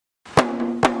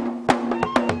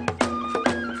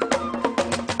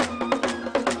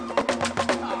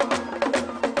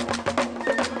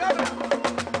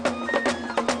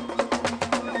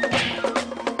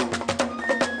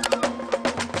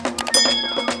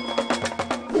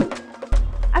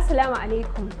Assalamu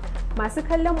alaikum masu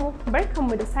kallon mu,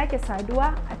 barkanmu da sake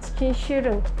saduwa a cikin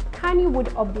shirin Kannywood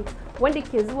Update wanda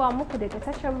ke zuwa muku daga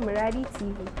tashar Muradi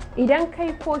TV. Idan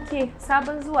kai ko ke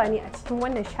sabon zuwa ne a cikin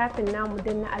wannan shafin namu,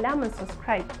 danna alamar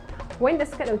subscribe. Wanda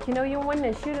suka ɗauki nauyin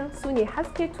wannan shirin su ne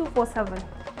Haske 247.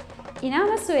 Ina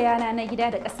masoyana na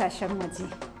gida da ƙasashen waje.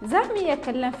 Za mu iya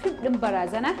kallon fim ɗin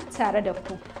Barazana tare da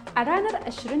ku a ranar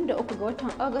 23 ga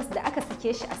watan Agusta da aka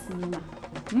sake shi a sinima.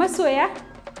 Masoya,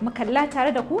 mu kalla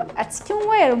tare da ku a cikin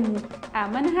wayarmu a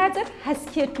manhajar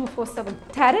Haske 247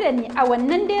 tare da ni a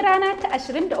wannan dai rana ta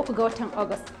 23 ga watan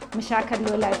Agusta. Mu sha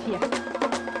kallo lafiya.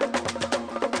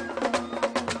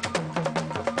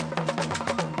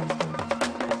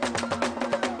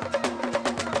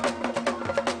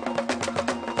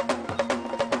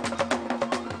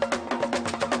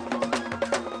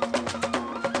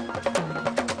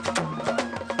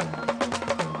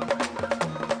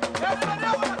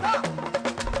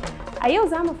 A yau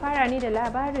za mu fara ne da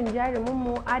labarin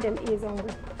jaruminmu Adam A. Zango,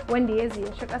 wanda ya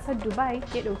ziyarci ƙasar Dubai,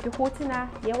 ya ɗauki hotuna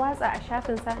ya watsa a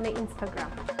shafinsa na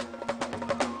Instagram.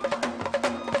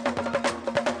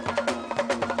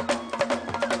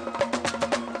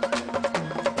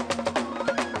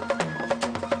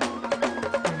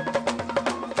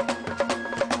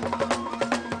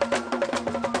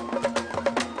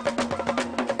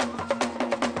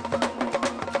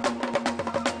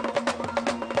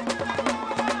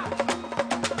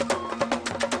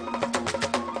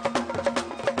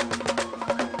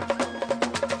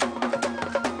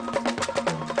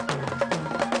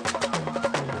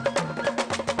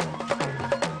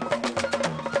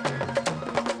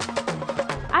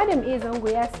 Adam A. Zango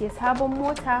ya siya sabon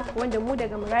mota wanda mu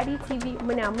daga Muradi TV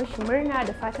muna mishi murna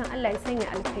da fatan Allah ya sanya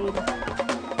alkhairi.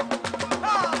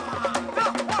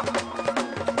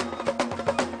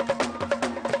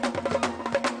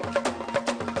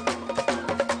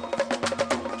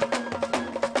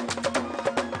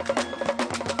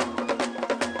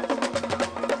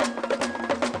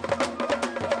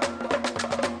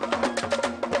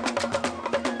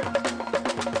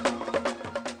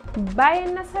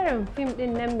 Bayan nasarar fim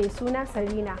din nan mai suna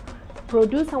Sarina,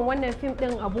 produsan wannan fim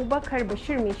din Abubakar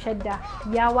Bashir mai shadda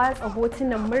ya watsa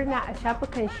hotunan murna a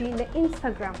shafukan shi na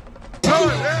Instagram.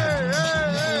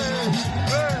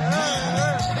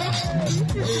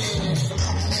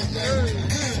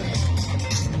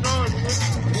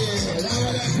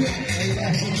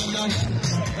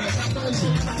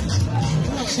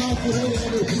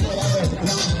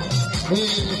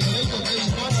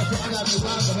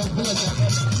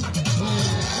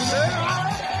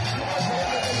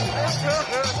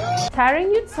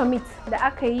 Taron Youth Summit da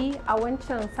aka yi a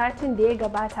wancan satin da ya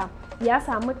gabata ya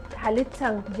samu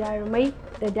halittar jarumai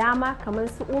da dama kamar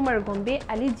su Umar Gombe,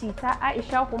 Ali Jita,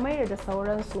 Aisha Humaira da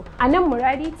sauransu. A nan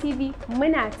Muradi TV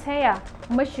muna taya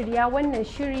mashirya wannan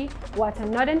shiri wata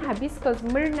Northern Hibiscus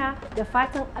murna da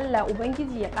fatan Allah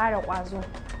Ubangiji ya ƙara ƙwazo.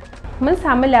 Mun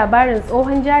samu labarin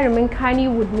tsohon jarumin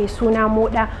Kannywood mai suna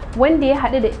Moda wanda ya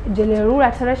haɗu da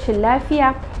jalarura ta rashin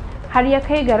lafiya har ya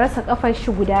kai ga rasa kafar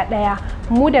shi guda ɗaya.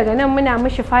 Mu daga nan muna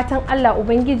mishi fatan Allah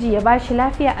Ubangiji ya bashi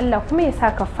lafiya, Allah kuma ya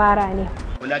sa kafara ne.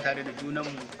 Kula tare da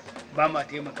junanmu, ba ma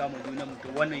taimaka ma junanmu, to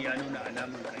wannan ya nuna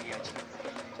alamun ƙarya ce.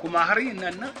 Kuma har yin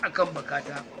nan akan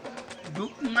bakata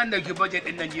duk in an dauki budget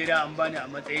din Najeriya an bani a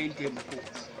matsayin taimako,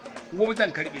 ko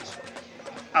zan karbe su.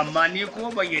 Amma ni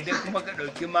kuma ban yadda kuma ka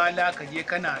dauki mala ka je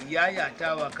kana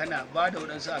yayatawa kana ba da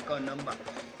waɗansu akawun nan ba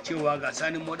cewa ga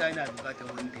Sani Moda yana bukatar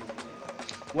wani taimako.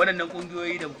 Waɗannan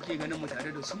ƙungiyoyi da kuke ganin mu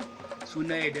tare da su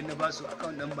suna yadda na ba su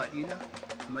akawun nan baɗina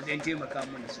a matsayin taimaka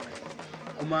mana su.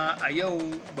 Kuma a yau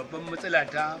babban matsala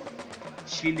ta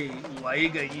shine in waye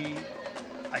gari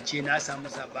a ce na samu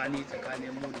saɓani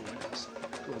tsakanin mu da waɗansu.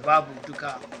 To babu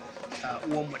duka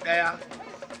uwanmu ɗaya,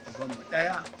 ubanmu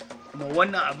ɗaya, kuma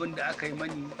wannan abin da aka yi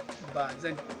mani ba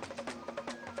zan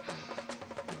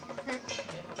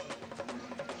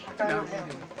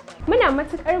Muna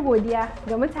matuƙar godiya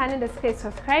ga mutanen da suka yi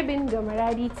subscribing ga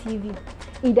Muradi TV.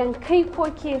 Idan kai ko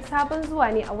ke sabon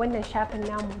zuwa ne a wannan shafin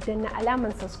namu, danna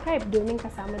alamar subscribe domin ka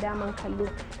samu daman kallo.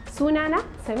 Sunana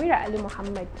Samira Ali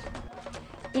Muhammad.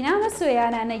 Ina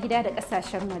masoyana na gida da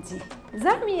ƙasashen waje.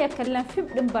 Za mu iya kallon fim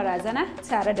ɗin Barazana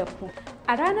tare da ku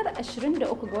a ranar 23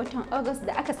 ga watan Agusta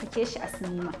da aka sake shi a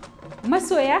sinima.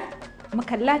 Masoya, mu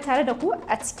kalla tare da ku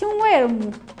a cikin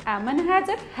wayarmu a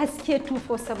manhajar Haske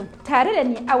 247 tare da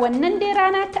ni a wannan dai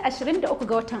rana ta 23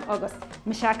 ga watan Agusta.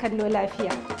 Mu sha kallo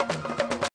lafiya.